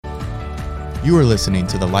You are listening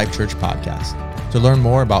to the Life Church podcast. To learn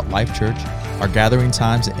more about Life Church, our gathering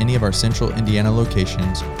times at any of our central Indiana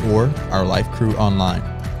locations, or our Life Crew online,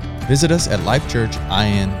 visit us at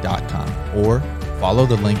lifechurchin.com or follow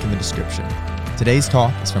the link in the description. Today's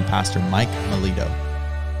talk is from Pastor Mike Maleto.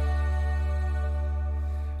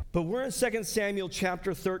 But we're in 2 Samuel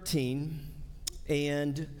chapter 13,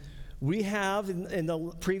 and we have, in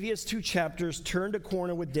the previous two chapters, turned a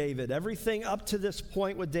corner with David. Everything up to this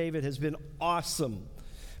point with David has been awesome.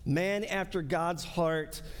 Man after God's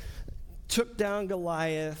heart, took down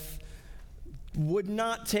Goliath, would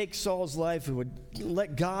not take Saul's life, would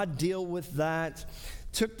let God deal with that,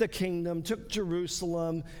 took the kingdom, took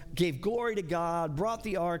Jerusalem, gave glory to God, brought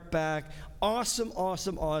the ark back. Awesome,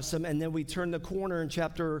 awesome, awesome. And then we turn the corner in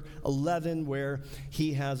chapter 11 where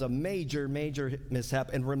he has a major, major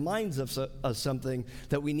mishap and reminds us of something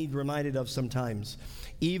that we need reminded of sometimes.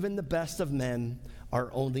 Even the best of men are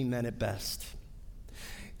only men at best.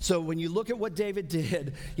 So when you look at what David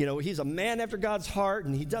did, you know, he's a man after God's heart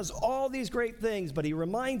and he does all these great things, but he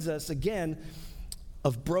reminds us again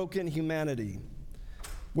of broken humanity.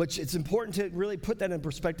 Which it's important to really put that in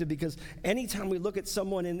perspective, because anytime we look at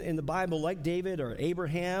someone in the Bible like David or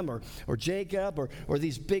Abraham or Jacob or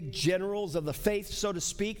these big generals of the faith, so to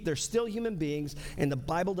speak, they're still human beings, and the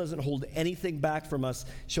Bible doesn't hold anything back from us,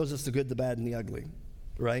 shows us the good, the bad, and the ugly,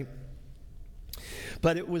 right?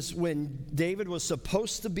 But it was when David was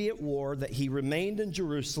supposed to be at war that he remained in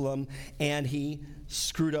Jerusalem and he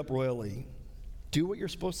screwed up royally. Do what you're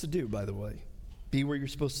supposed to do, by the way. Be where you're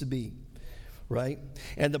supposed to be. Right?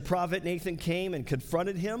 And the prophet Nathan came and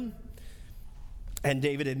confronted him, and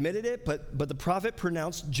David admitted it, but the prophet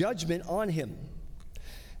pronounced judgment on him.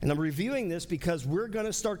 And I'm reviewing this because we're going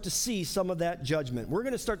to start to see some of that judgment. We're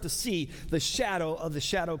going to start to see the shadow of the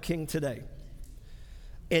Shadow King today.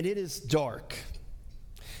 And it is dark.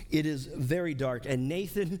 It is very dark. And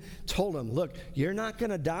Nathan told him, look, you're not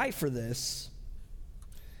going to die for this,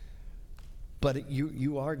 but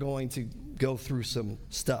you are going to go through some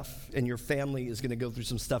stuff, and your family is going to go through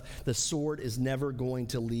some stuff. The sword is never going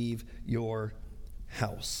to leave your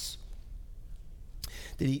house.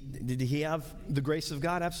 Did he have the grace of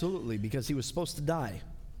God? Absolutely, because he was supposed to die.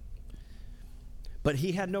 But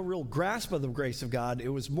he had no real grasp of the grace of God. It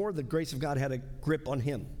was more the grace of God had a grip on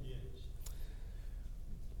him. Yes.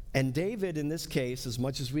 And David, in this case, as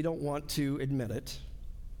much as we don't want to admit it,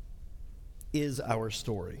 is our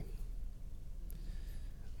story.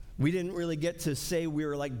 We didn't really get to say we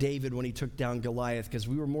were like David when he took down Goliath, because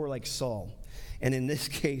we were more like Saul. And in this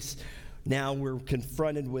case, now we're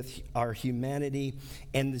confronted with our humanity,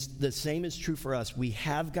 and the same is true for us. We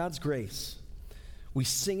have God's grace. We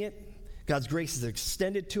sing it. God's grace is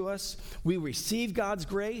extended to us. We receive God's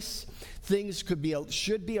grace. Things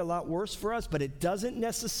should be a lot worse for us, but it doesn't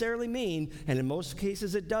necessarily mean, and in most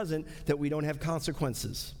cases it doesn't, that we don't have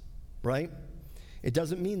consequences, right? It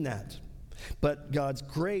doesn't mean that. But God's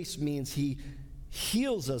grace means he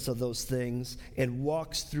heals us of those things and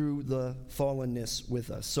walks through the fallenness with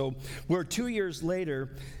us. So we're 2 years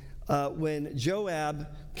later when Joab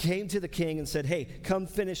came to the king and said, hey, come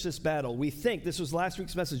finish this battle. We think, this was last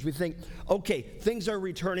week's message, we think, okay, things are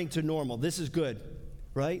returning to normal. This is good,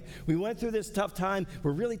 right? We went through this tough time.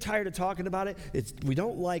 We're really tired of talking about it. We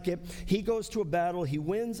don't like it. He goes to a battle. He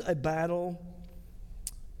wins a battle.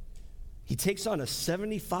 He takes on a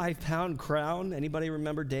 75-pound crown. Anybody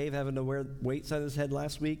remember Dave having to wear weights on his head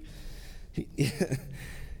last week?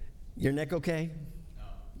 Your neck okay?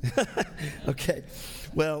 No. Okay.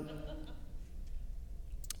 Well,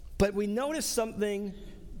 but we noticed something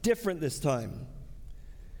different this time.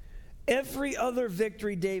 Every other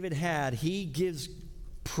victory David had, he gives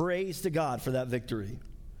praise to God for that victory.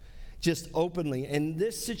 Just openly. In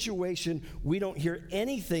this situation, we don't hear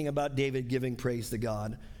anything about David giving praise to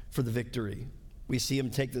God for the victory. We see him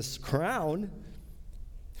take this crown,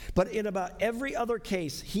 but in about every other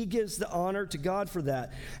case, he gives the honor to God for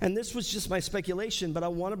that. And this was just my speculation, but I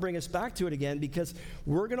want to bring us back to it again, because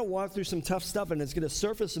we're going to walk through some tough stuff, and it's going to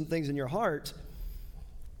surface some things in your heart.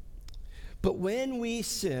 But when we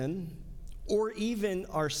sin, or even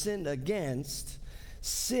are sinned against,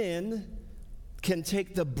 sin can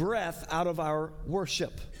take the breath out of our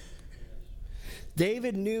worship.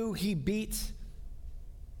 David knew he beat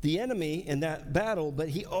the enemy in that battle, but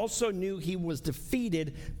he also knew he was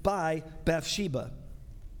defeated by Bathsheba.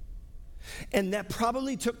 And that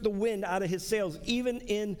probably took the wind out of his sails. Even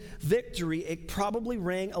in victory, it probably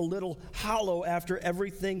rang a little hollow after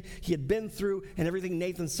everything he had been through and everything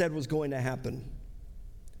Nathan said was going to happen.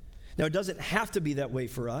 Now, it doesn't have to be that way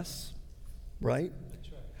for us, right?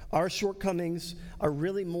 That's right. Our shortcomings are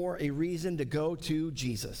really more a reason to go to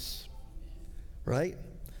Jesus. right?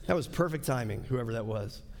 That was perfect timing, whoever that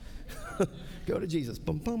was. Go to Jesus.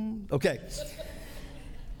 Boom, boom. Okay.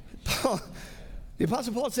 The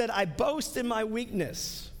Apostle Paul said, I boast in my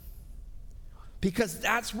weakness, because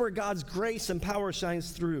that's where God's grace and power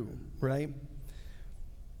shines through, right?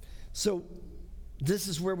 So this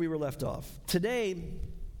is where we were left off. Today,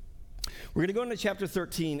 we're going to go into chapter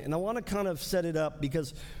 13, and I want to kind of set it up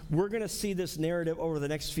because we're going to see this narrative over the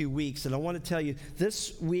next few weeks. And I want to tell you,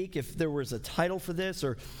 this week, if there was a title for this,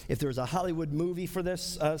 or if there was a Hollywood movie for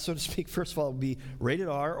this, so to speak, first of all, it would be rated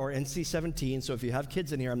R or NC-17. So if you have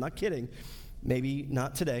kids in here, I'm not kidding. Maybe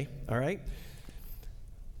not today, all right?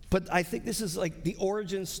 But I think this is like the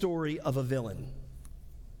origin story of a villain,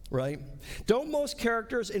 right? Don't most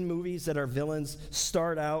characters in movies that are villains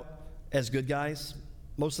start out as good guys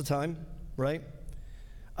most of the time, right?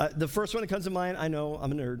 The first one that comes to mind, I know,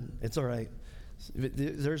 I'm a nerd. It's all right.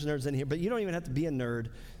 There's nerds in here, but you don't even have to be a nerd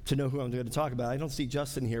to know who I'm going to talk about. I don't see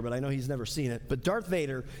Justin here, but I know he's never seen it. But Darth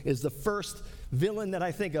Vader is the first villain that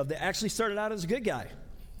I think of that actually started out as a good guy.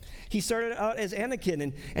 He started out as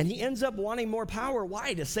Anakin, and he ends up wanting more power.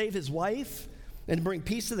 Why? To save his wife and bring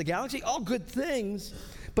peace to the galaxy? All good things.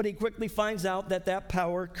 But he quickly finds out that that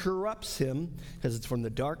power corrupts him because it's from the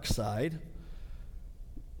dark side,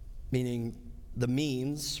 meaning the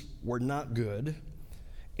means were not good,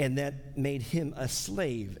 and that made him a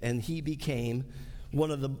slave, and he became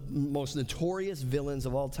one of the most notorious villains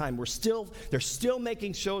of all time. They're still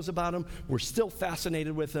making shows about him. We're still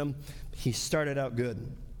fascinated with him. He started out good,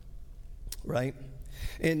 right?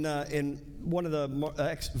 In one of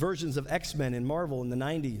the versions of X-Men in Marvel in the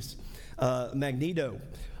 90s, Magneto,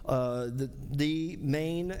 the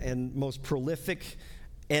main and most prolific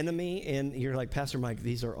enemy, and you're like, Pastor Mike,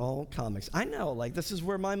 these are all comics. I know, like, this is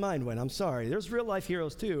where my mind went. I'm sorry. There's real life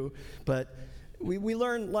heroes too, but we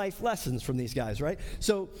learn life lessons from these guys, right?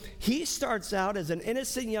 So he starts out as an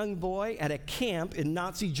innocent young boy at a camp in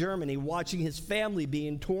Nazi Germany, watching his family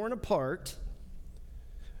being torn apart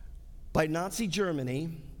by Nazi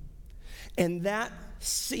Germany, and that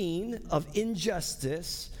scene of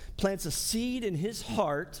injustice plants a seed in his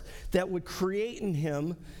heart that would create in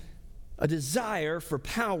him a desire for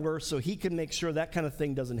power so he can make sure that kind of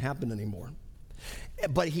thing doesn't happen anymore.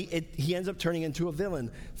 But he ends up turning into a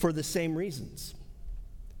villain for the same reasons.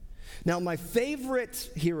 Now, my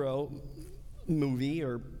favorite hero movie,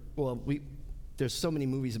 there's so many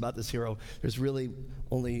movies about this hero. There's really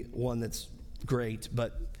only one that's great,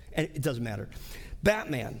 but it doesn't matter.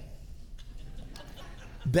 Batman.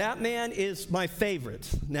 Batman is my favorite.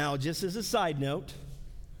 Now, just as a side note,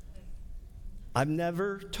 I've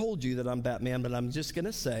never told you that I'm Batman, but I'm just going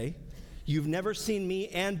to say, you've never seen me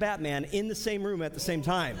and Batman in the same room at the same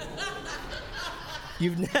time.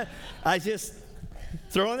 I just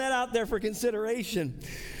throwing that out there for consideration.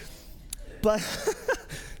 But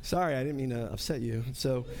sorry, I didn't mean to upset you.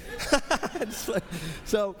 So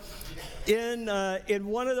in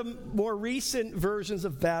one of the more recent versions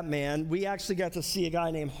of Batman, we actually got to see a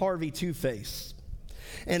guy named Harvey Two-Face.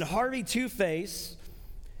 And Harvey Two-Face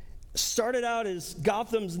started out as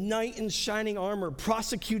Gotham's knight in shining armor,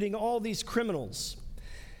 prosecuting all these criminals.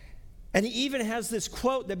 And he even has this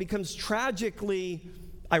quote that becomes tragically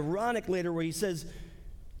ironic later, where he says,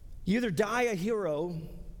 you either die a hero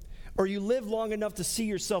or you live long enough to see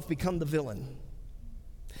yourself become the villain.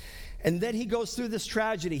 And then he goes through this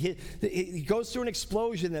tragedy. He goes through an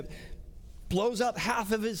explosion that blows up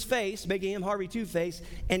half of his face, making him Harvey Two-Face,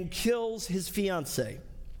 and kills his fiancée.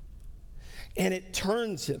 And it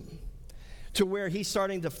turns him to where he's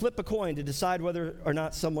starting to flip a coin to decide whether or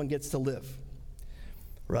not someone gets to live,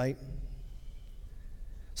 right?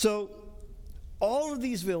 So all of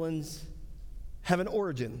these villains have an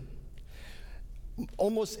origin.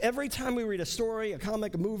 Almost every time we read a story, a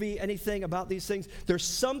comic, a movie, anything about these things, there's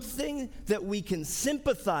something that we can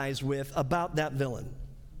sympathize with about that villain.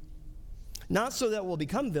 Not so that we'll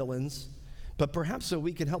become villains, but perhaps so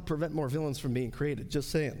we can help prevent more villains from being created.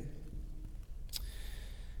 Just saying.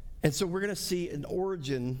 And so we're going to see the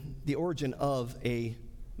origin of a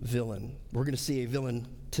villain. We're going to see a villain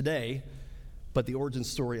today, but the origin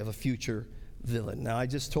story of a future villain. Now, I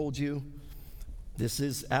just told you this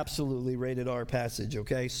is absolutely rated R passage,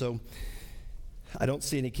 okay? So I don't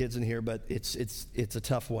see any kids in here, but it's a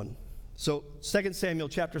tough one. So 2 Samuel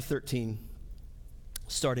chapter 13,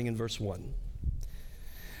 starting in verse 1.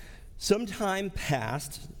 Some time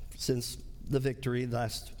passed since the victory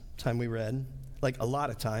last time we read, like a lot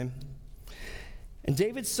of time. And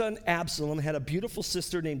David's son Absalom had a beautiful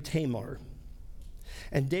sister named Tamar.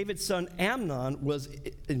 And David's son Amnon was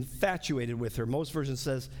infatuated with her. Most versions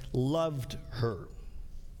says loved her.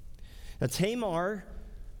 Now Tamar,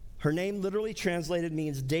 Her name literally translated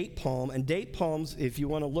means date palm, and date palms, if you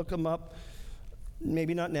want to look them up,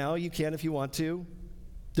 maybe not now, you can if you want to.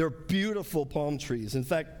 They're beautiful palm trees. In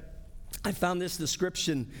fact, I found this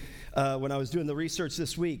description when I was doing the research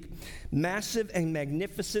this week. Massive and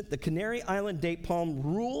magnificent, the Canary Island date palm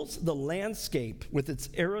rules the landscape with its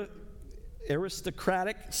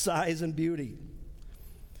aristocratic size and beauty.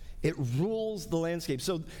 It rules the landscape.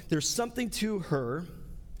 So there's something to her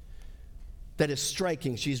that is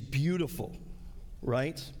striking. She's beautiful,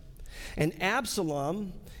 right? And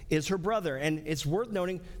Absalom is her brother, and it's worth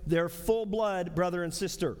noting they're full-blood brother and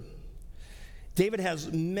sister. David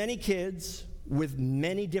has many kids with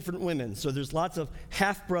many different women, so there's lots of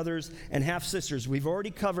half-brothers and half-sisters. We've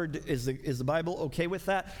already covered, is the Bible okay with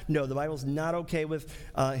that? No, the Bible's not okay with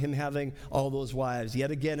him having all those wives.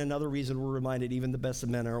 Yet again, another reason we're reminded even the best of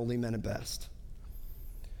men are only men at best.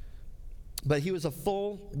 But he was a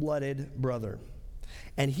full-blooded brother.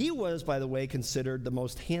 And he was, by the way, considered the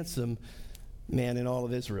most handsome man in all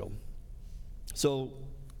of Israel. So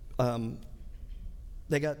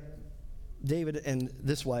they got David and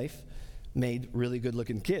this wife made really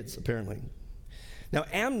good-looking kids, apparently. Now,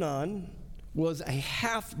 Amnon was a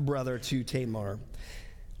half-brother to Tamar,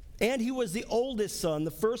 and he was the oldest son,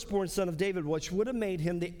 the firstborn son of David, which would have made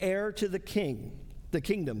him the heir to the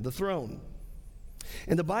kingdom, the throne.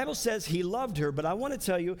 And the Bible says he loved her, but I want to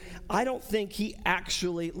tell you, I don't think he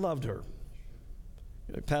actually loved her.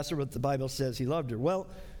 Pastor, but the Bible says he loved her. Well,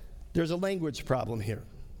 there's a language problem here,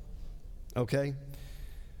 okay?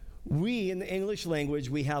 We, in the English language,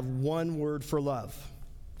 we have one word for love,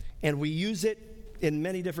 and we use it in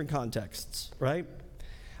many different contexts, right?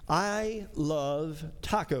 I love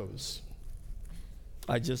tacos.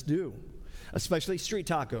 I just do, especially street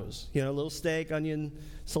tacos. You know, a little steak, onion,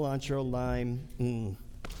 cilantro, lime.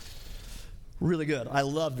 Really good. I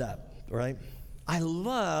love that, right? I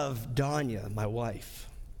love Danya, my wife.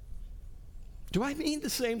 Do I mean the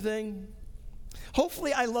same thing?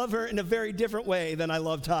 Hopefully I love her in a very different way than I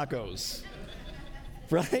love tacos,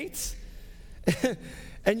 right?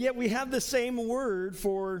 And yet we have the same word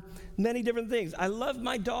for many different things. I love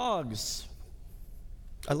my dogs.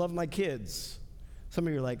 I love my kids. Some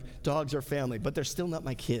of you are like, dogs are family, but they're still not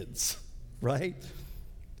my kids, right?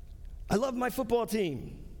 I love my football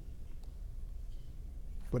team,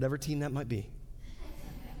 whatever team that might be.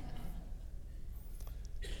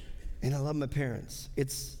 And I love my parents.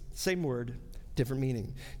 It's same word, different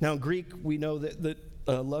meaning. Now, in Greek, we know that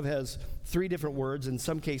love has 3 different words, in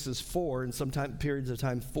some cases 4, in some periods of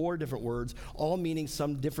time 4 different words, all meaning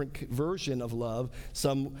some different version of love,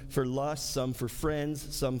 some for lust, some for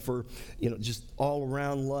friends, some for, just all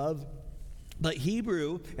around love. But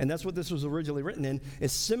Hebrew, and that's what this was originally written in,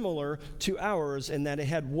 is similar to ours in that it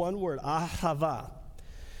had one word, ahava.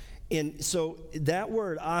 And so that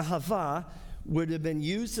word, ahava, would have been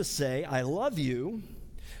used to say, I love you,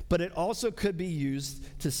 but it also could be used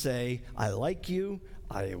to say, I like you,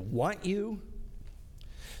 I want you.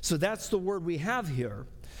 So that's the word we have here.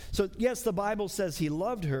 So yes, the Bible says he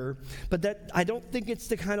loved her, but that I don't think it's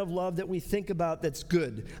the kind of love that we think about that's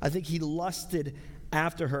good. I think he lusted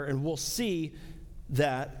after her, and we'll see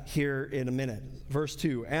that here in a minute. Verse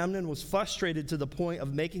 2, Amnon was frustrated to the point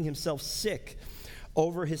of making himself sick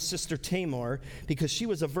over his sister Tamar because she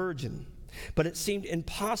was a virgin, but it seemed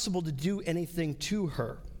impossible to do anything to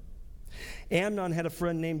her. Amnon had a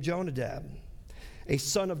friend named Jonadab, a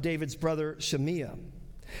son of David's brother Shemiah.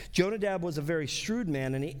 Jonadab was a very shrewd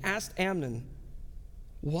man, and he asked Amnon,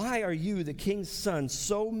 why are you, the king's son,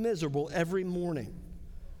 so miserable every morning?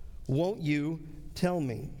 Won't you tell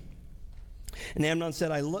me? And Amnon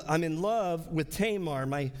said, I'm in love with Tamar,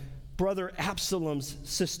 my brother Absalom's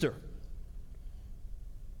sister.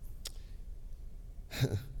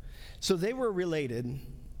 So they were related.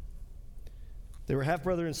 They were half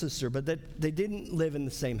brother and sister, but they didn't live in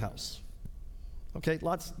the same house. Okay,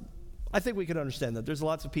 I think we can understand that. There's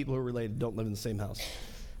lots of people who are related don't live in the same house,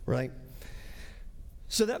 right?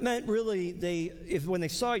 So that meant really when they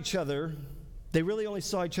saw each other, they really only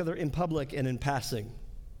saw each other in public and in passing,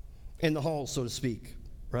 in the hall, so to speak,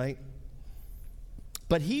 right?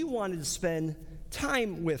 But he wanted to spend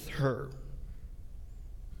time with her.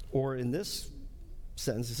 Or in this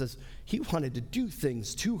sentence, it says he wanted to do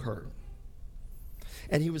things to her.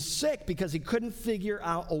 And he was sick because he couldn't figure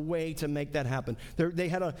out a way to make that happen. They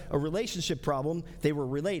had a relationship problem. They were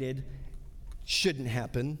related. Shouldn't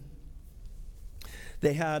happen.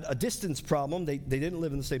 They had a distance problem. They didn't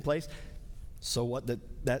live in the same place. So what?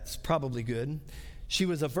 That's probably good. She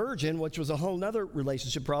was a virgin, which was a whole nother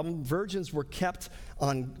relationship problem. Virgins were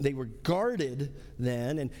they were guarded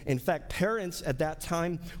then. And in fact, parents at that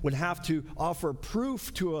time would have to offer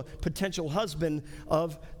proof to a potential husband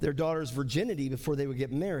of their daughter's virginity before they would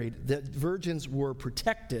get married. That virgins were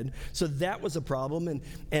protected. So that was a problem.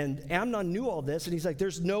 And Amnon knew all this, and he's like,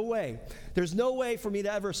 there's no way. There's no way for me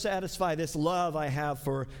to ever satisfy this love I have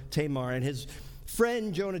for Tamar. And his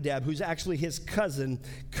friend Jonadab, who's actually his cousin,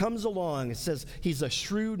 comes along. It says he's a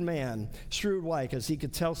shrewd man. Shrewd why? Because he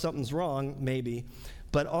could tell something's wrong, maybe,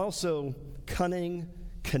 but also cunning,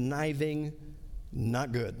 conniving,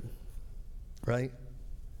 not good, right?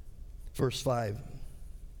 Verse 5.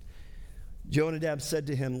 Jonadab said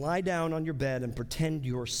to him, lie down on your bed and pretend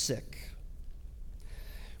you're sick.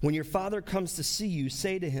 When your father comes to see you,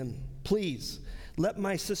 say to him, please, let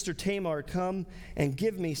my sister Tamar come and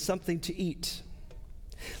give me something to eat.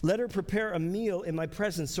 Let her prepare a meal in my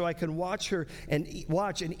presence so I can watch her and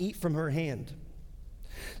eat from her hand.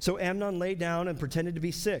 So Amnon lay down and pretended to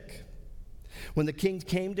be sick. When the king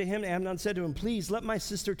came to him, Amnon said to him, please let my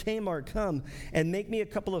sister Tamar come and make me a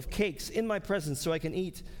couple of cakes in my presence so I can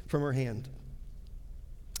eat from her hand.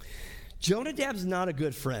 Jonadab's not a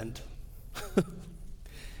good friend.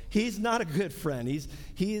 He's not a good friend.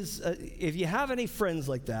 If you have any friends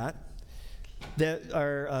like that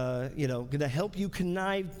are going to help you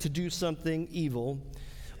connive to do something evil,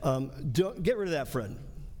 don't get rid of that friend,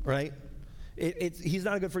 right? He's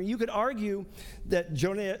not a good friend. You could argue that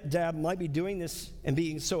Jonadab might be doing this and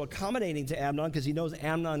being so accommodating to Amnon because he knows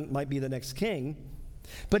Amnon might be the next king.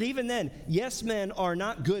 But even then, yes men are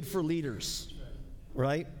not good for leaders,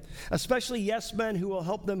 right? Especially yes men who will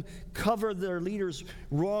help them cover their leaders'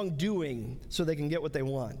 wrongdoing so they can get what they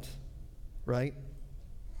want, right?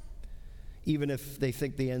 Even if they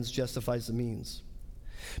think the ends justifies the means.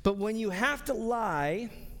 But when you have to lie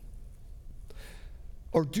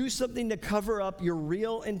or do something to cover up your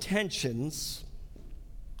real intentions,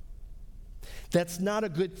 that's not a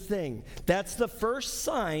good thing. That's the first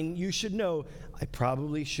sign you should know, I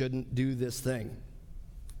probably shouldn't do this thing,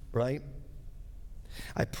 right?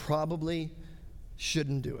 I probably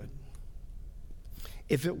shouldn't do it.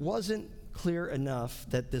 If it wasn't clear enough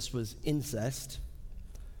that this was incest,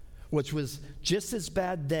 which was just as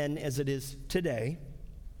bad then as it is today,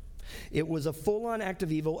 it was a full-on act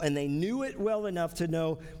of evil, and they knew it well enough to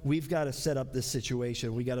know we've got to set up this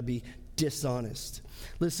situation. We got to be dishonest.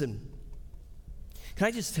 Listen, can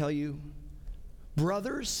I just tell you,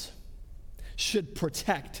 brothers should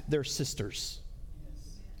protect their sisters.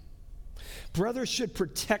 Brothers should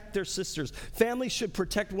protect their sisters. Families should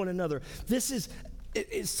protect one another.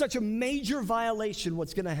 It's such a major violation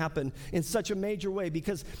what's going to happen in such a major way,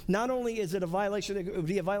 because not only is it a violation, it would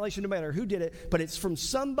be a violation no matter who did it, but it's from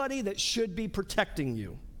somebody that should be protecting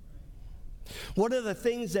you. One of the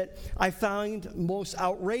things that I find most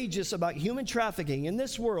outrageous about human trafficking in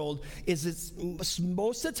this world is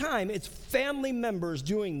most of the time it's family members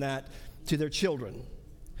doing that to their children.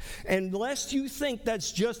 And lest you think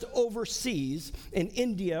that's just overseas in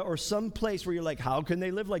India or some place where you're like, how can they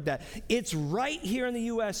live like that? It's right here in the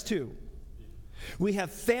U.S. too. We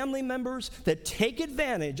have family members that take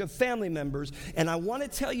advantage of family members. And I want to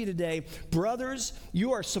tell you today, brothers,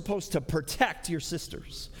 you are supposed to protect your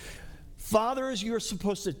sisters. Fathers, you're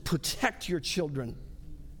supposed to protect your children.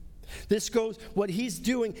 This goes, what he's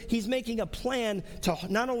doing, he's making a plan to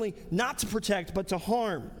not only not to protect, but to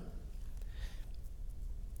harm.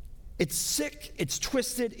 It's sick, it's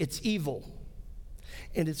twisted, it's evil.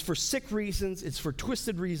 And it's for sick reasons, it's for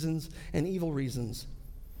twisted reasons, and evil reasons.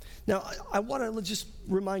 Now, I want to just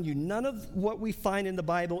remind you, none of what we find in the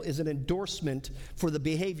Bible is an endorsement for the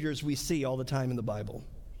behaviors we see all the time in the Bible.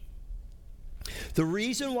 The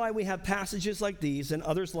reason why we have passages like these and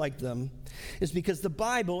others like them is because the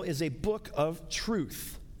Bible is a book of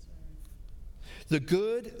truth. The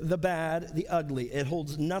good, the bad, the ugly. It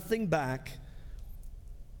holds nothing back.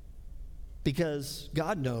 Because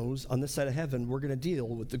God knows on this side of heaven, we're going to deal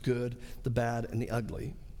with the good, the bad, and the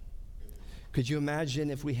ugly. Could you imagine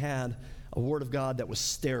if we had a word of God that was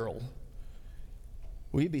sterile?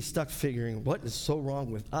 We'd be stuck figuring, what is so wrong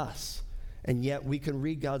with us? And yet we can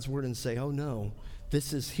read God's word and say, oh no,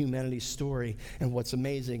 this is humanity's story. And what's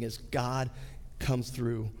amazing is God comes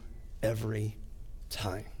through every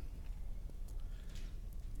time.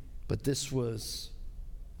 But this was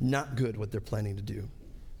not good what they're planning to do.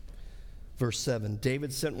 Verse 7,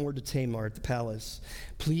 David sent word to Tamar at the palace,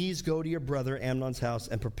 please go to your brother Amnon's house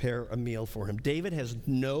and prepare a meal for him. David has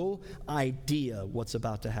no idea what's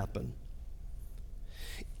about to happen.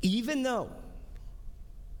 Even though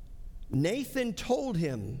Nathan told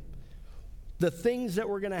him the things that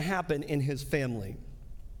were going to happen in his family.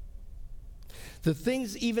 The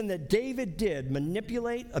things even that David did,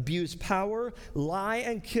 manipulate, abuse power, lie,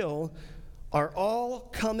 and kill, are all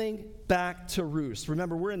coming back to roost.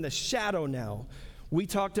 Remember, we're in the shadow now. We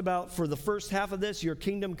talked about for the first half of this, your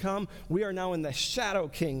kingdom come. We are now in the shadow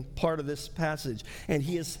king part of this passage. And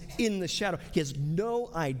he is in the shadow. He has no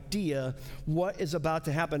idea what is about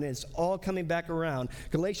to happen. It's all coming back around.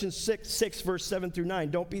 Galatians 6 verse 7 through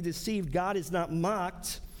 9. Don't be deceived. God is not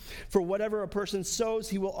mocked. For whatever a person sows,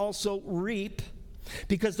 he will also reap.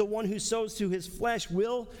 Because the one who sows to his flesh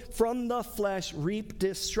will from the flesh reap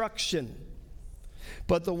destruction.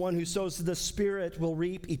 But the one who sows to the Spirit will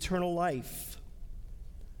reap eternal life.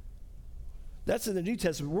 That's in the New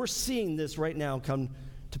Testament. We're seeing this right now come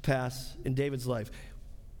to pass in David's life.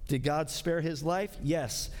 Did God spare his life?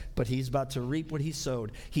 Yes, but he's about to reap what he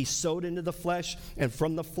sowed. He sowed into the flesh, and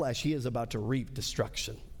from the flesh, he is about to reap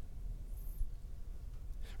destruction.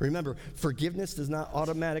 Remember, forgiveness does not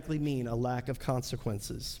automatically mean a lack of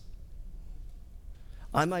consequences.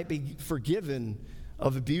 I might be forgiven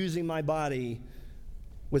of abusing my body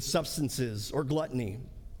with substances or gluttony,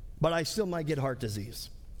 but I still might get heart disease,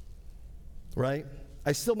 right?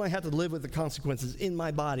 I still might have to live with the consequences in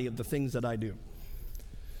my body of the things that I do.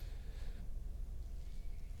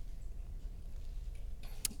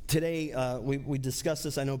 Today, we discussed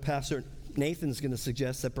this. I know Pastor Nathan's going to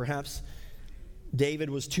suggest that perhaps David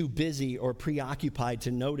was too busy or preoccupied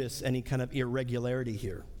to notice any kind of irregularity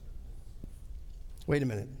here. Wait a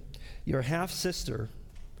minute. Your half-sister,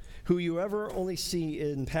 who you ever only see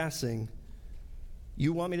in passing,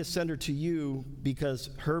 you want me to send her to you because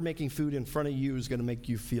her making food in front of you is going to make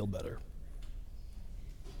you feel better.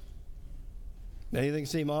 Anything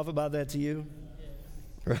seem off about that to you?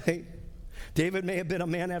 Right? David may have been a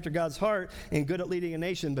man after God's heart and good at leading a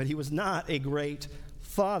nation, but he was not a great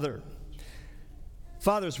father.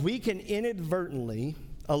 Fathers, we can inadvertently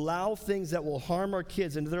allow things that will harm our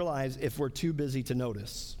kids into their lives if we're too busy to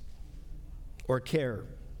notice or care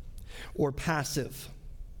or passive.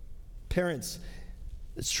 Parents,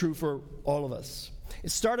 it's true for all of us. It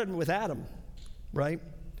started with Adam, right?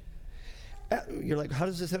 You're like, how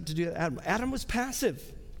does this have to do with Adam? Adam was passive.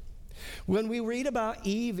 When we read about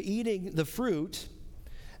Eve eating the fruit,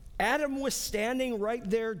 Adam was standing right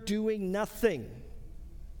there doing nothing.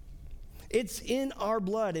 It's in our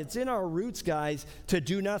blood. It's in our roots, guys, to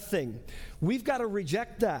do nothing. We've got to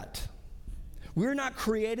reject that. We're not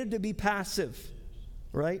created to be passive,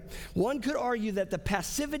 right? One could argue that the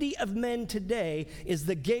passivity of men today is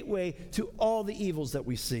the gateway to all the evils that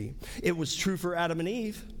we see. It was true for Adam and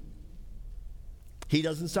Eve. He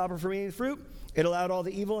doesn't stop her from eating the fruit. It allowed all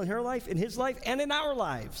the evil in her life, in his life, and in our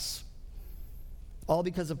lives. All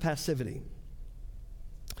because of passivity.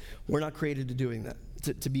 We're not created to doing that.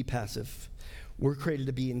 To be passive. We're created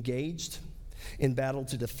to be engaged in battle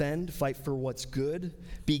to defend, fight for what's good,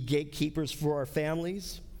 be gatekeepers for our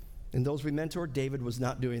families. And those we mentor, David was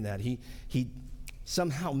not doing that. He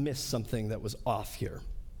somehow missed something that was off here.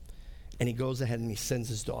 And he goes ahead and he sends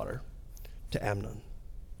his daughter to Amnon.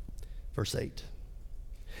 Verse 8.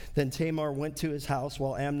 Then Tamar went to his house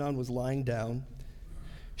while Amnon was lying down.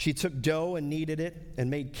 She took dough and kneaded it and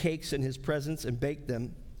made cakes in his presence and baked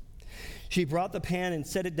them. She brought the pan and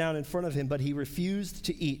set it down in front of him, but he refused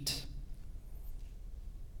to eat.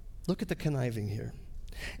 Look at the conniving here.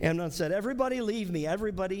 Amnon said, "Everybody leave me.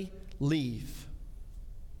 Everybody leave."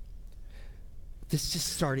 This is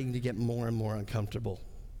just starting to get more and more uncomfortable.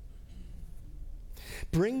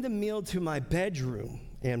 "Bring the meal to my bedroom,"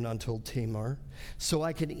 Amnon told Tamar, "so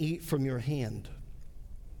I can eat from your hand."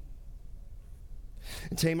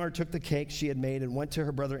 And Tamar took the cakes she had made and went to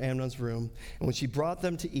her brother Amnon's room. And when she brought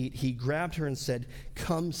them to eat, he grabbed her and said,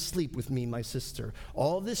 "Come sleep with me, my sister."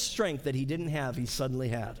 All this strength that he didn't have, he suddenly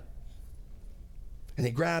had. And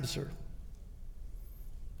he grabs her.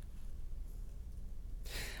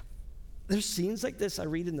 There's scenes like this I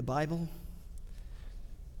read in the Bible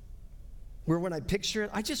where when I picture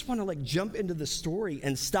it, I just want to jump into the story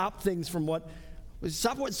and stop things from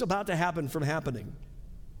stop what's about to happen from happening.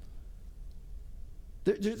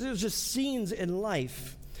 There's just scenes in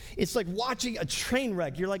life. It's like watching a train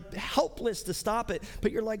wreck. You're helpless to stop it,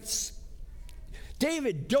 but you're like,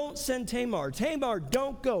 David, don't send Tamar. Tamar,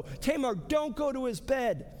 don't go. Tamar, don't go to his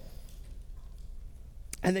bed.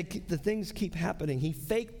 And the things keep happening. He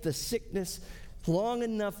faked the sickness long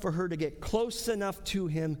enough for her to get close enough to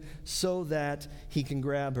him so that he can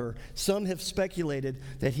grab her. Some have speculated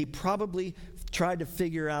that he probably tried to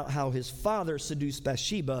figure out how his father seduced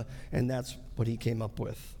Bathsheba, and that's what he came up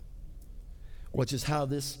with, which is how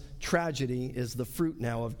this tragedy is the fruit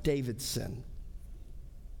now of David's sin.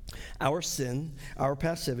 Our sin, our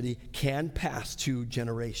passivity can pass 2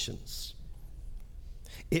 generations.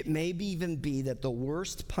 It may even be that the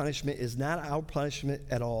worst punishment is not our punishment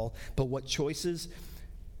at all, but what choices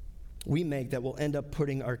we make that will end up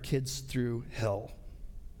putting our kids through hell.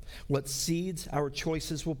 What seeds our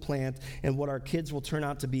choices will plant and what our kids will turn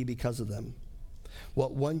out to be because of them.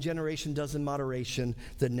 What one generation does in moderation,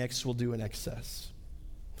 the next will do in excess.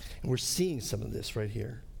 And we're seeing some of this right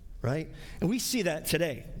here, right? And we see that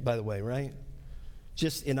today, by the way, right?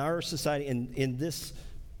 Just in our society, in this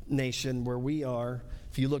nation where we are,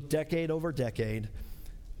 if you look decade over decade,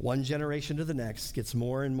 one generation to the next gets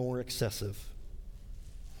more and more excessive.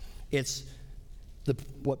 It's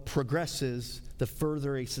what progresses the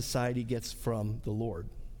further a society gets from the Lord,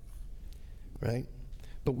 right?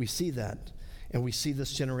 But we see that, and we see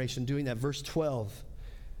this generation doing that. Verse 12,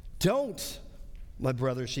 "Don't, my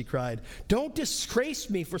brother," she cried, "don't disgrace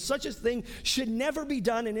me, for such a thing should never be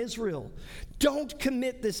done in Israel. Don't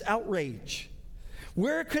commit this outrage.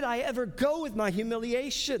 Where could I ever go with my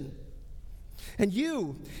humiliation? And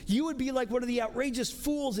you would be like one of the outrageous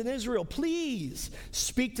fools in Israel. Please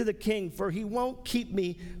speak to the king, for he won't keep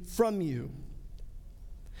me from you."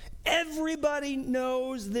 Everybody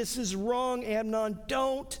knows this is wrong, Amnon.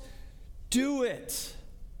 Don't do it.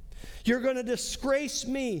 You're going to disgrace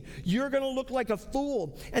me. You're going to look like a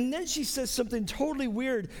fool. And then she says something totally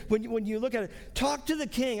weird when you look at it. "Talk to the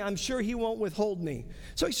king. I'm sure he won't withhold me."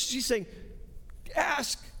 So she's saying,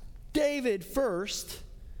 ask David first,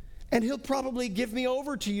 and he'll probably give me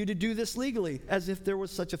over to you to do this legally, as if there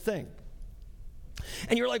was such a thing.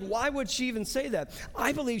 And you're like, why would she even say that?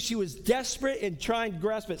 I believe she was desperate and trying to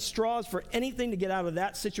grasp at straws for anything to get out of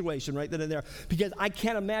that situation right then and there. Because I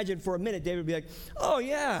can't imagine for a minute David would be like, "Oh,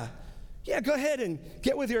 yeah, go ahead and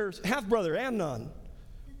get with your half-brother, Amnon."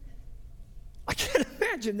 I can't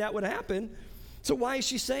imagine that would happen. So why is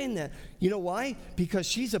she saying that? You know why? Because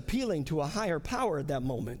she's appealing to a higher power at that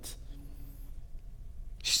moment.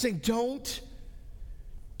 She's saying, "Don't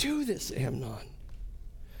do this, Amnon."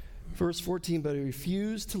 Verse 14, "But he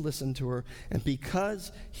refused to listen to her, and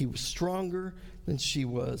because he was stronger than she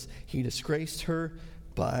was, he disgraced her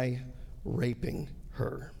by raping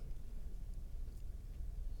her."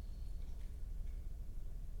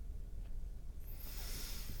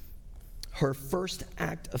 Her first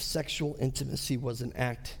act of sexual intimacy was an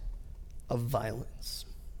act of violence.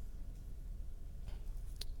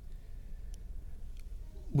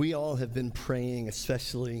 We all have been praying,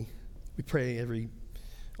 especially, we pray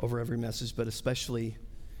over every message, but especially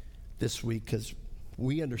this week, because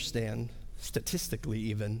we understand, statistically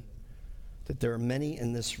even, that there are many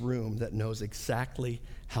in this room that knows exactly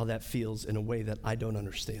how that feels in a way that I don't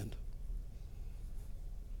understand.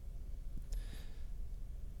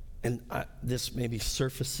 And this may be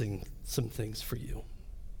surfacing some things for you.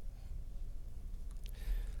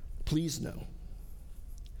 Please know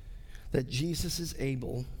that Jesus is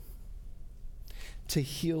able to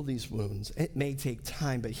heal these wounds. It may take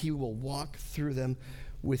time, but he will walk through them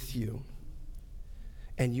with you.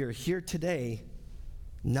 And you're here today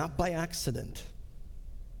not by accident.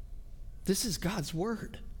 This is God's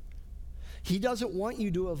word. He doesn't want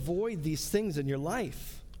you to avoid these things in your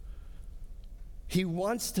life. He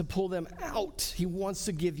wants to pull them out. He wants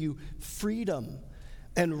to give you freedom.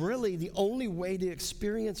 And really, the only way to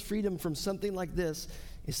experience freedom from something like this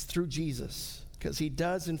is through Jesus, because he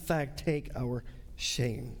does, in fact, take our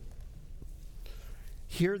shame.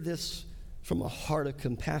 Hear this from a heart of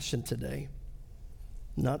compassion today,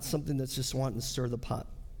 not something that's just wanting to stir the pot.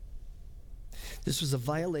 This was a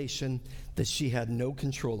violation that she had no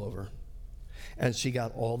control over, and she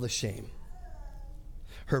got all the shame.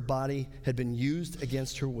 Her body had been used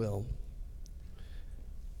against her will,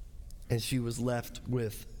 and she was left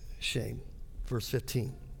with shame. Verse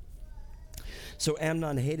 15. "So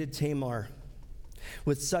Amnon hated Tamar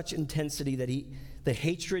with such intensity that the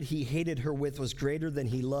hatred he hated her with was greater than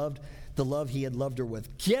the love he had loved her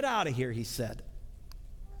with." "Get out of here," he said.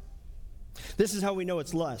 This is how we know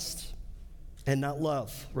it's lust and not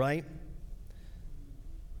love, right?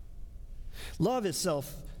 Love is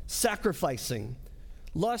self-sacrificing.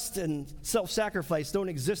 Lust and self-sacrifice don't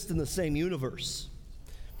exist in the same universe.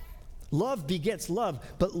 Love begets love,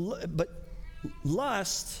 but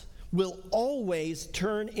lust will always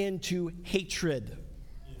turn into hatred.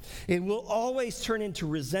 It will always turn into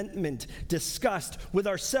resentment, disgust with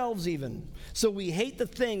ourselves even. So we hate the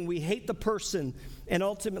thing, we hate the person, and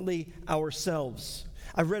ultimately ourselves.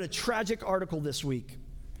 I read a tragic article this week.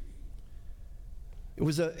 It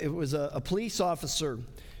was a police officer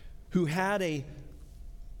who had a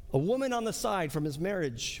woman on the side from his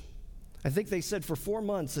marriage. I think they said for 4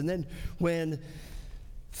 months. And then when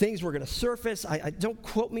things were going to surface. I don't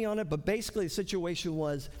quote me on it, but basically the situation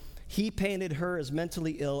was he painted her as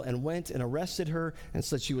mentally ill and went and arrested her and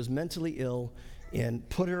said she was mentally ill and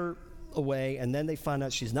put her away, and then they found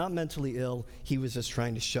out she's not mentally ill. He was just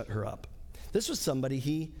trying to shut her up. This was somebody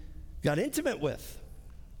he got intimate with.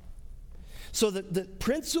 So the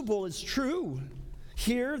principle is true.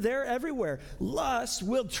 Here, there, everywhere. Lust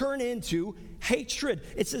will turn into hatred.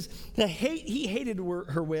 It says the hate he hated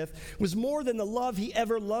her with was more than the love he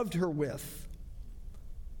ever loved her with.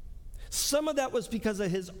 Some of that was because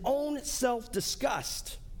of his own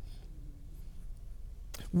self-disgust.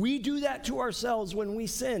 We do that to ourselves when we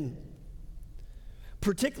sin,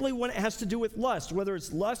 particularly when it has to do with lust, whether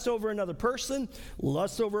it's lust over another person,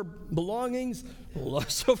 lust over belongings,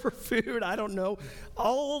 lust over food, I don't know.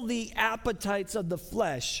 All the appetites of the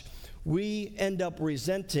flesh, we end up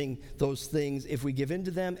resenting those things if we give in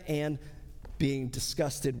to them and being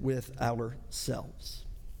disgusted with ourselves.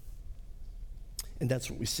 And that's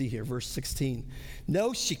what we see here, verse 16.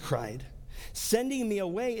 "No," she cried, "sending me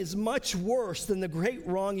away is much worse than the great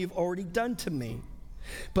wrong you've already done to me."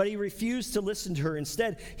 But he refused to listen to her.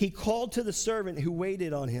 Instead, he called to the servant who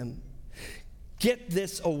waited on him. "Get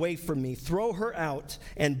this away from me. Throw her out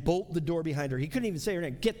and bolt the door behind her." He couldn't even say her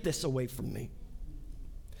name. "Get this away from me."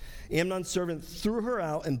 Amnon's servant threw her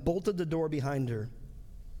out and bolted the door behind her.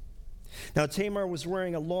 Now Tamar was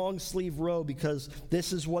wearing a long sleeve robe because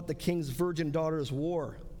this is what the king's virgin daughters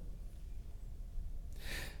wore.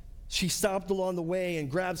 She stopped along the way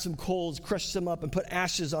and grabbed some coals, crushed them up, and put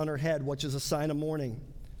ashes on her head, which is a sign of mourning,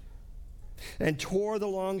 and tore the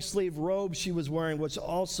long-sleeve robe she was wearing, which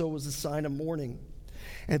also was a sign of mourning,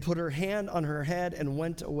 and put her hand on her head and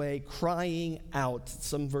went away crying out.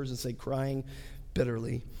 Some versions say crying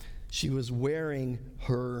bitterly. She was wearing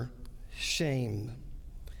her shame.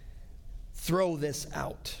 Throw this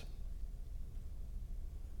out.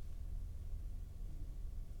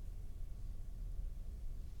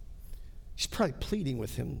 She's probably pleading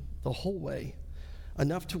with him the whole way,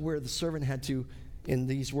 enough to where the servant had to, in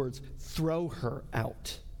these words, throw her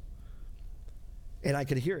out. And I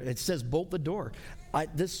could hear it. It says, bolt the door.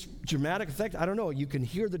 This dramatic effect, I don't know. You can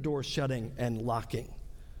hear the door shutting and locking.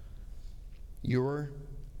 You're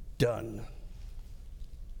done.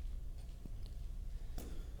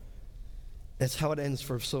 That's how it ends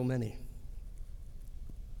for so many.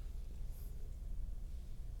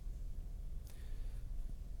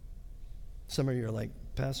 Some of you are like,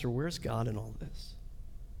 Pastor, where's God in all this?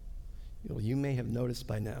 You may have noticed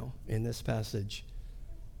by now in this passage,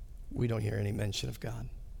 we don't hear any mention of God.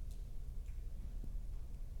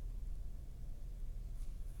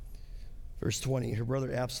 Verse 20, her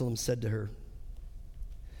brother Absalom said to her,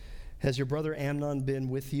 "Has your brother Amnon been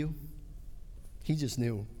with you?" He just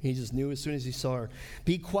knew. He just knew as soon as he saw her.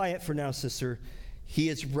 "Be quiet for now, sister. He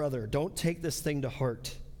is your brother. Don't take this thing to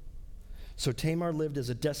heart." So Tamar lived as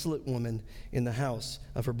a desolate woman in the house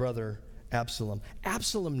of her brother Absalom.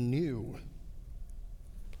 Absalom knew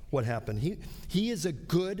what happened. He is a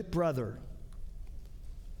good brother.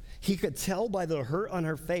 He could tell by the hurt on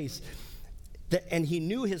her face, and he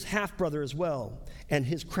knew his half-brother as well, and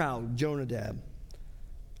his crowd, Jonadab.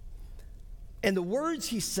 And the words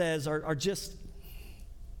he says are just,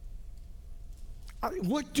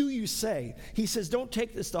 what do you say? He says, don't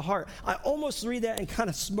take this to heart. I almost read that and kind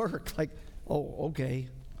of smirk, like, oh, okay.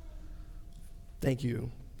 Thank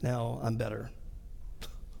you. Now I'm better.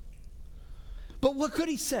 But what could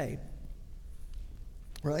he say?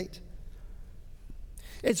 Right?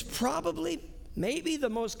 It's probably maybe the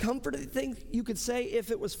most comforting thing you could say if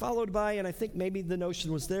it was followed by, and I think maybe the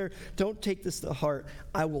notion was there, don't take this to heart.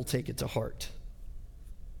 I will take it to heart.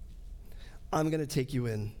 I'm going to take you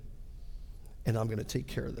in, and I'm going to take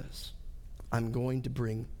care of this. I'm going to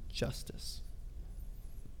bring justice.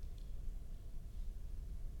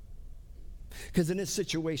 Because in a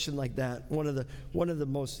situation like that, one of the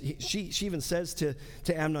most, she even says to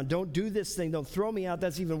Amnon, don't do this thing, don't throw me out,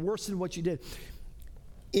 that's even worse than what you did.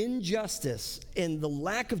 Injustice and the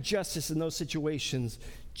lack of justice in those situations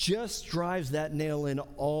just drives that nail in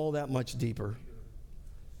all that much deeper.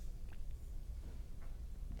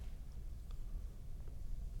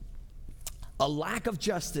 A lack of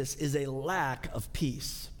justice is a lack of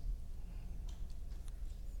peace.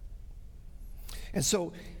 And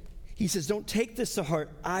so he says, don't take this to heart,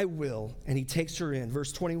 I will. And he takes her in.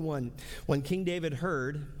 Verse 21, when King David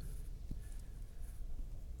heard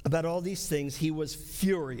about all these things, he was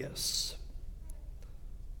furious.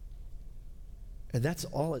 And that's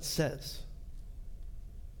all it says.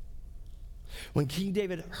 When King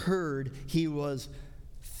David heard, he was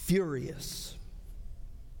furious.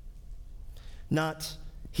 Not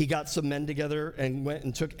he got some men together and went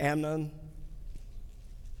and took Amnon.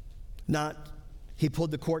 He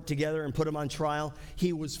pulled the court together and put him on trial.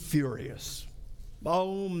 He was furious.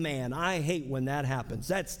 Oh man, I hate when that happens.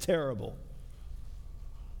 That's terrible.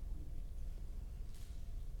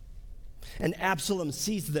 And Absalom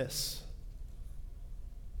sees this.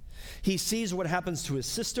 He sees what happens to his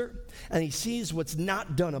sister, and he sees what's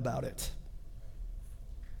not done about it.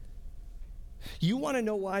 You want to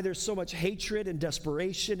know why there's so much hatred and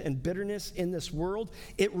desperation and bitterness in this world?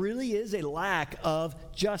 It really is a lack of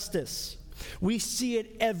justice. We see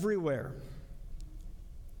it everywhere.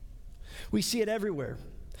 We see it everywhere.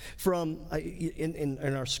 From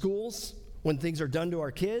in our schools, when things are done to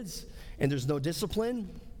our kids and there's no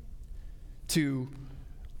discipline, to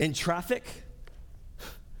in traffic.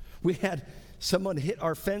 We had someone hit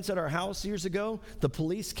our fence at our house years ago. The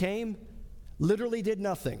police came, literally did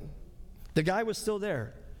nothing. The guy was still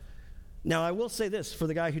there. Now, I will say this for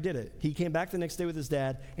the guy who did it. He came back the next day with his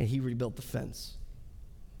dad, and he rebuilt the fence.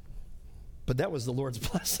 But that was the Lord's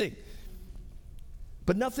blessing.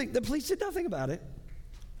 But the police did nothing about it.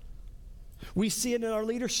 We see it in our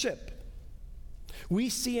leadership. We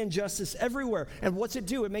see injustice everywhere. And what's it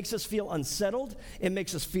do? It makes us feel unsettled. It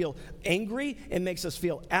makes us feel angry. It makes us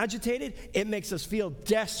feel agitated. It makes us feel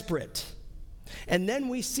desperate. And then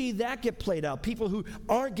we see that get played out. People who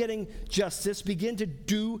aren't getting justice begin to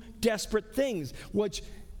do desperate things, which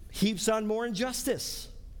heaps on more injustice.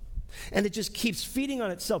 And it just keeps feeding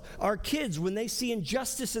on itself. Our kids, when they see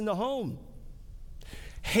injustice in the home,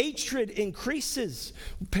 hatred increases.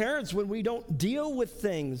 Parents, when we don't deal with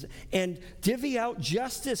things and divvy out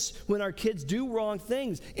justice when our kids do wrong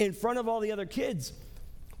things in front of all the other kids,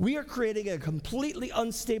 we are creating a completely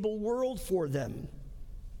unstable world for them.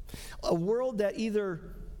 A world that either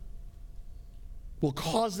will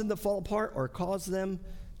cause them to fall apart or cause them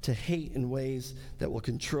to hate in ways that will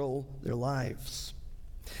control their lives.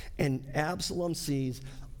 And Absalom sees,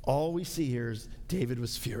 all we see here is David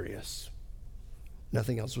was furious.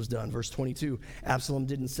 Nothing else was done. Verse 22, Absalom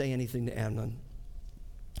didn't say anything to Amnon,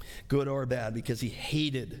 good or bad, because he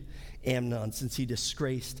hated Amnon since he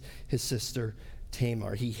disgraced his sister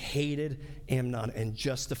Tamar. He hated Amnon, and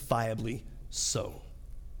justifiably so.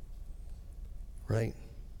 Right?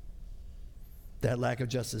 That lack of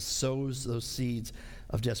justice sows those seeds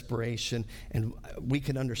of desperation, and we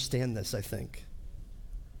can understand this, I think.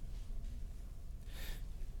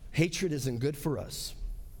 Hatred isn't good for us.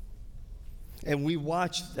 And we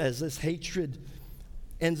watch as this hatred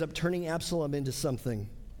ends up turning Absalom into something.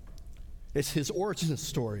 It's his origin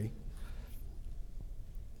story.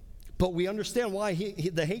 But we understand why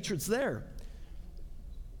the hatred's there.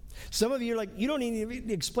 Some of you are like, you don't need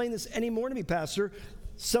to explain this anymore to me, Pastor.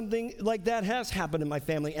 Something like that has happened in my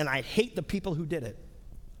family, and I hate the people who did it.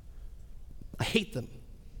 I hate them.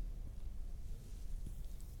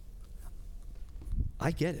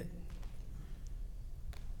 I get it.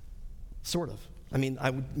 Sort of. I mean,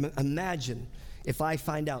 I would imagine if I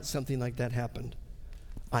find out something like that happened,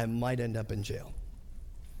 I might end up in jail.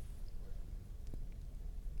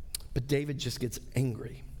 But David just gets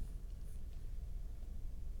angry.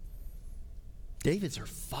 David's her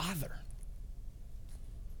father.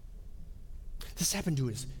 This happened to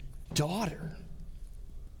his daughter.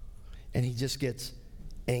 And he just gets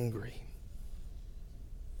angry.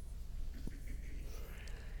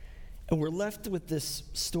 And we're left with this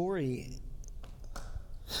story.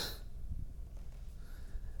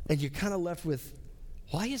 And you're kind of left with,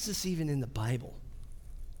 why is this even in the Bible?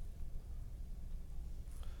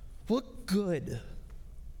 What good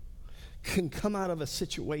can come out of a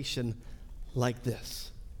situation like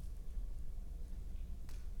this?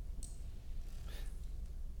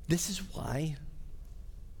 This is why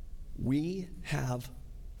we have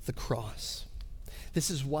the cross. This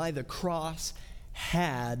is why the cross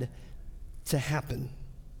had to happen.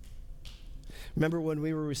 Remember when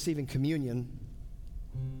we were receiving communion,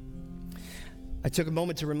 I took a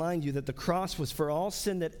moment to remind you that the cross was for all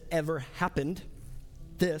sin that ever happened.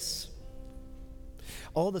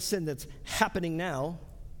 All the sin that's happening now,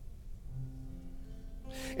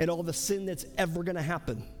 and all the sin that's ever going to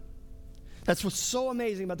happen. That's what's so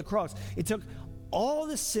amazing about the cross. It took all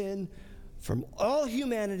the sin from all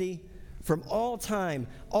humanity, from all time,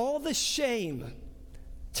 all the shame,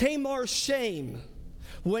 Tamar's shame,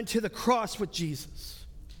 went to the cross with Jesus.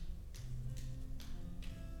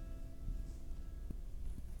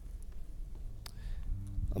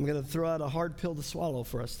 I'm going to throw out a hard pill to swallow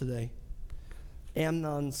for us today.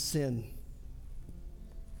 Amnon's sin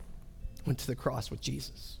went to the cross with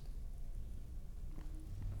Jesus.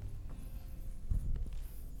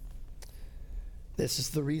 This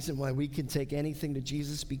is the reason why we can take anything to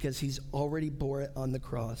Jesus, because he's already bore it on the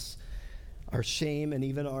cross. Our shame and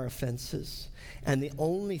even our offenses. And the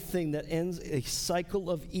only thing that ends a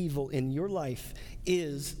cycle of evil in your life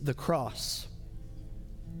is the cross.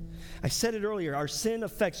 I said it earlier, our sin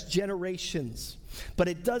affects generations, but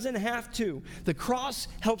it doesn't have to. The cross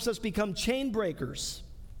helps us become chain breakers.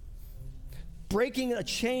 Breaking a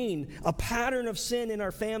chain, a pattern of sin in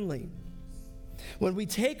our family. When we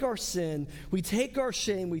take our sin, we take our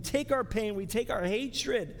shame, we take our pain, we take our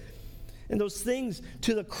hatred, and those things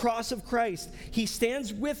to the cross of Christ, he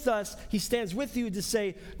stands with us, he stands with you to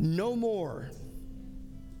say, no more.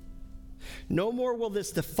 No more will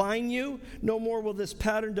this define you. No more will this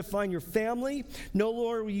pattern define your family. No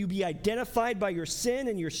more will you be identified by your sin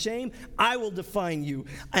and your shame. I will define you,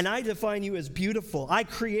 and I define you as beautiful. I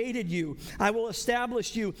created you. I will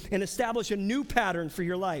establish you and establish a new pattern for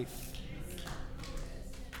your life.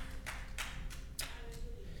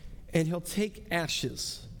 And he'll take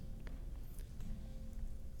ashes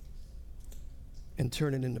and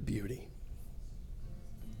turn it into beauty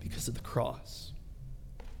because of the cross.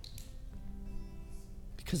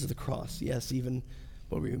 Because of the cross. Yes, even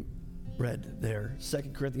what we read there,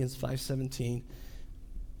 2 Corinthians 5:17,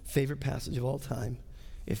 favorite passage of all time.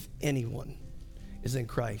 If anyone is in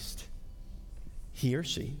Christ, he or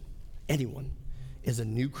she, anyone, is a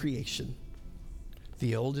new creation.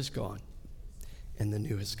 The old is gone and the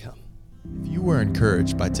new has come. If you were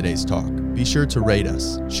encouraged by today's talk, be sure to rate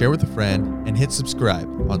us, share with a friend, and hit subscribe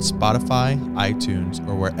on Spotify, iTunes,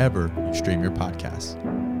 or wherever you stream your podcasts.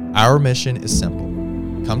 Our mission is simple.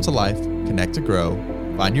 Come to life, connect to grow,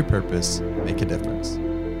 find your purpose, make a difference.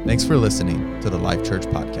 Thanks for listening to the Life Church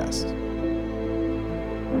Podcast.